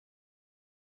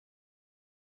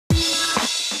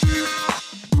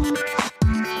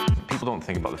People don't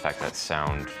think about the fact that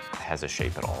sound has a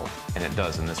shape at all, and it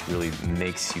does, and this really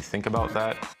makes you think about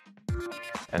that.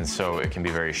 And so it can be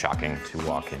very shocking to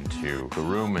walk into a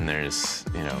room and there's,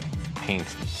 paint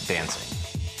dancing.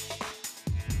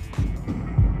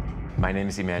 My name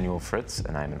is Emmanuel Fritz,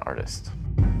 and I'm an artist.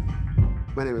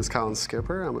 My name is Collin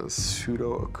Schipper. I'm a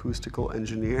pseudo-acoustical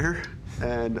engineer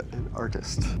and an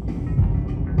artist.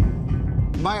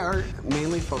 My art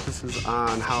mainly focuses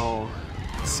on how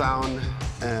sound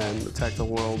and the tactile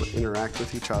world interact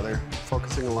with each other,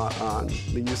 focusing a lot on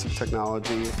the use of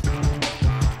technology.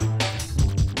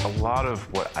 A lot of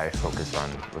what I focus on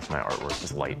with my artwork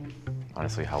is light.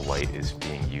 Honestly, how light is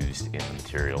being used in the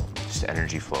material, just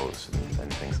energy flows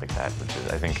and things like that, which is,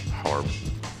 I think, how our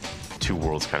two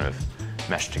worlds kind of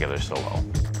mesh together so well.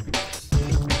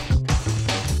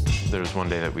 There was one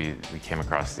day that we came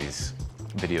across these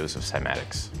videos of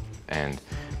cymatics, and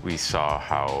we saw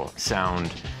how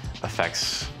sound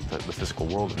affects the physical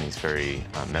world in these very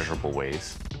measurable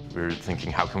ways. We were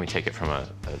thinking, how can we take it from a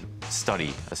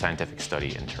study, a scientific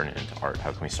study, and turn it into art?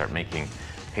 How can we start making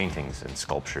paintings and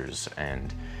sculptures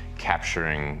and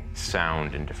capturing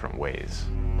sound in different ways?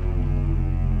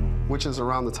 Which is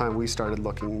around the time we started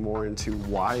looking more into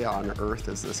why on earth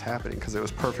is this happening, because it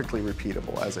was perfectly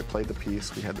repeatable. As I played the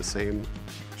piece, we had the same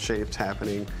shapes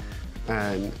happening,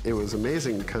 and it was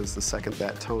amazing because the second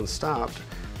that tone stopped,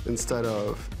 instead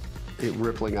of it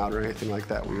rippling out or anything like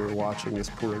that, we were watching this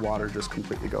pool of water just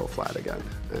completely go flat again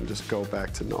and just go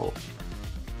back to null.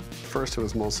 First, it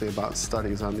was mostly about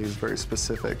studies on these very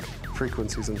specific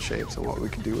frequencies and shapes and what we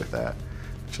could do with that,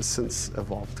 which has since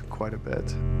evolved quite a bit.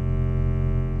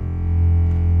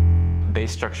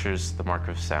 Bass structures, the mark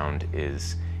of sound,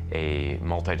 is a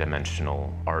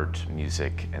multidimensional art,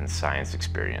 music, and science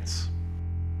experience.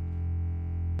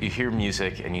 You hear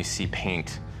music and you see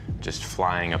paint just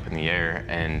flying up in the air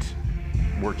and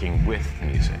working with the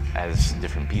music. As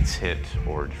different beats hit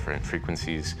or different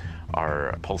frequencies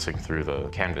are pulsing through the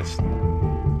canvas.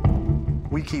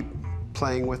 We keep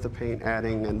playing with the paint,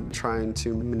 adding and trying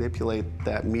to manipulate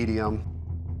that medium.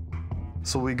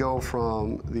 So we go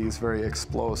from these very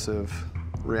explosive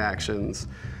reactions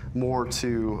more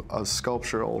to a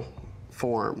sculptural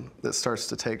form that starts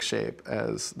to take shape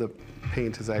as the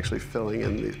paint is actually filling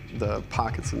in the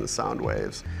pockets in the sound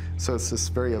waves. So it's this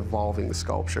very evolving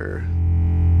sculpture.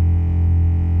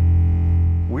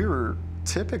 We were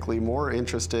typically more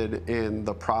interested in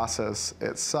the process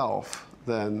itself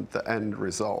than the end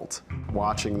result.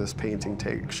 Watching this painting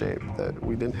take shape that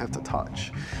we didn't have to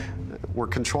touch. We're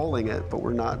controlling it, but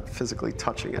we're not physically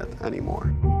touching it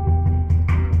anymore.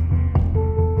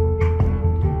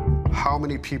 How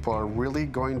many people are really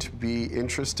going to be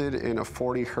interested in a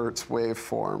 40 hertz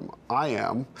waveform? I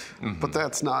am, but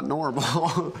that's not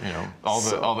normal. All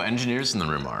the engineers in the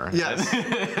room are. Yes,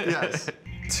 yes.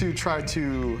 To try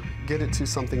to get it to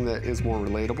something that is more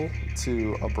relatable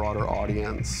to a broader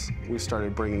audience, we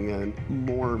started bringing in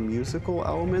more musical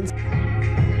elements.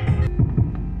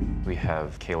 We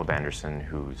have Andersen,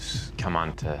 who's come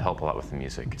on to help a lot with the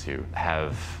music, to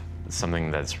have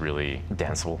something that's really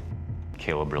danceable.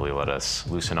 Caleb really let us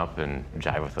loosen up and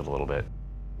jive with it a little bit.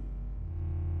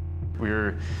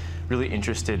 We're really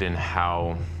interested in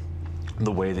how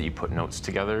the way that you put notes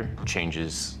together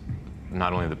changes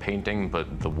not only the painting,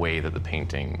 but the way that the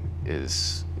painting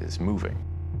is moving.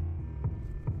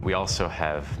 We also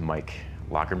have Mike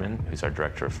Lagerman, who's our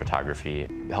director of photography,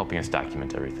 helping us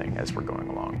document everything as we're going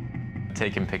along.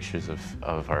 Taking pictures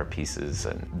of our pieces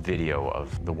and video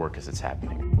of the work as it's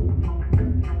happening.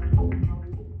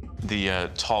 The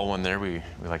tall one there we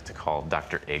like to call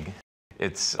Dr. Ig.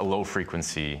 It's a low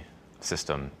frequency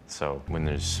system, so when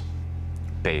there's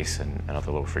bass and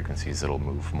other low frequencies, it'll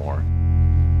move more.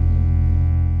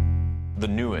 The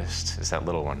newest is that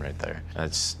little one right there.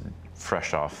 It's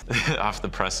fresh off the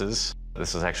presses.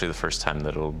 This is actually the first time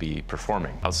that it'll be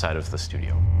performing outside of the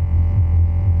studio.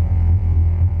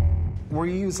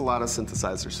 We use a lot of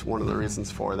synthesizers. One of the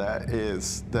reasons for that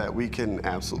is that we can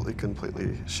absolutely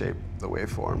completely shape the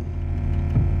waveform.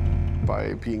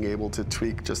 By being able to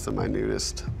tweak just the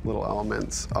minutest little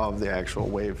elements of the actual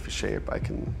wave shape, I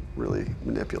can really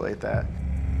manipulate that.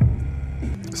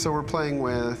 So we're playing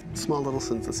with small little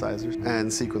synthesizers and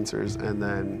sequencers, and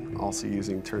then also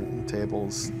using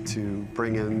turntables to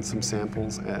bring in some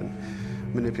samples and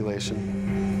manipulation.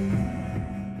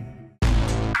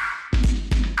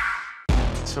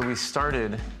 So we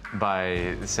started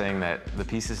by saying that the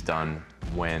piece is done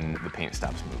when the paint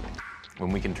stops moving. When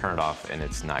we can turn it off and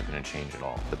it's not going to change at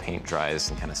all. The paint dries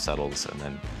and kind of settles, and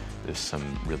then there's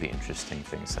some really interesting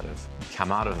things that have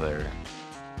come out of there.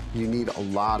 You need a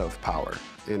lot of power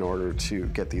in order to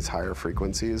get these higher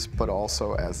frequencies, but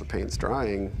also as the paint's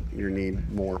drying, you need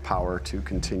more power to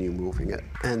continue moving it.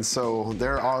 And so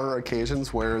there are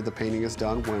occasions where the painting is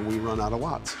done when we run out of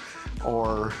watts,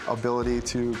 or ability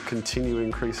to continue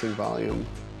increasing volume.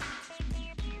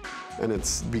 And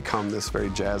it's become this very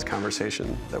jazz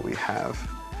conversation that we have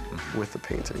with the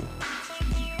painting.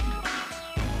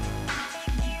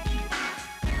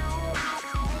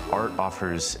 Art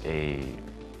offers a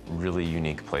really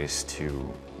unique place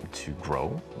to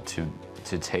grow, to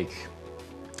take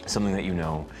something that you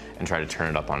know and try to turn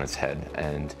it up on its head.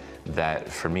 And that,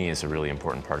 for me, is a really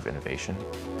important part of innovation.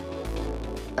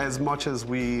 As much as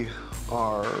we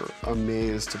are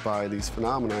amazed by these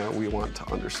phenomena, we want to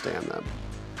understand them.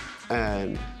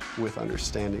 And with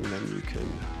understanding them, you can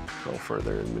go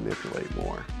further and manipulate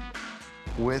more.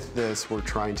 With this, we're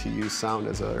trying to use sound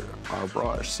as our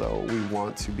brush, so we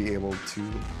want to be able to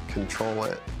control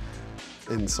it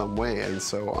in some way, and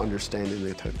so understanding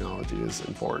the technology is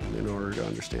important in order to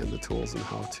understand the tools and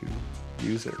how to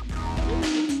use it.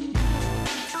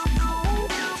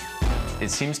 It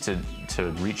seems to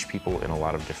reach people in a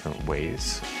lot of different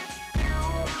ways.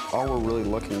 All we're really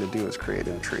looking to do is create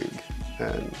intrigue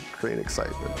and create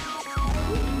excitement.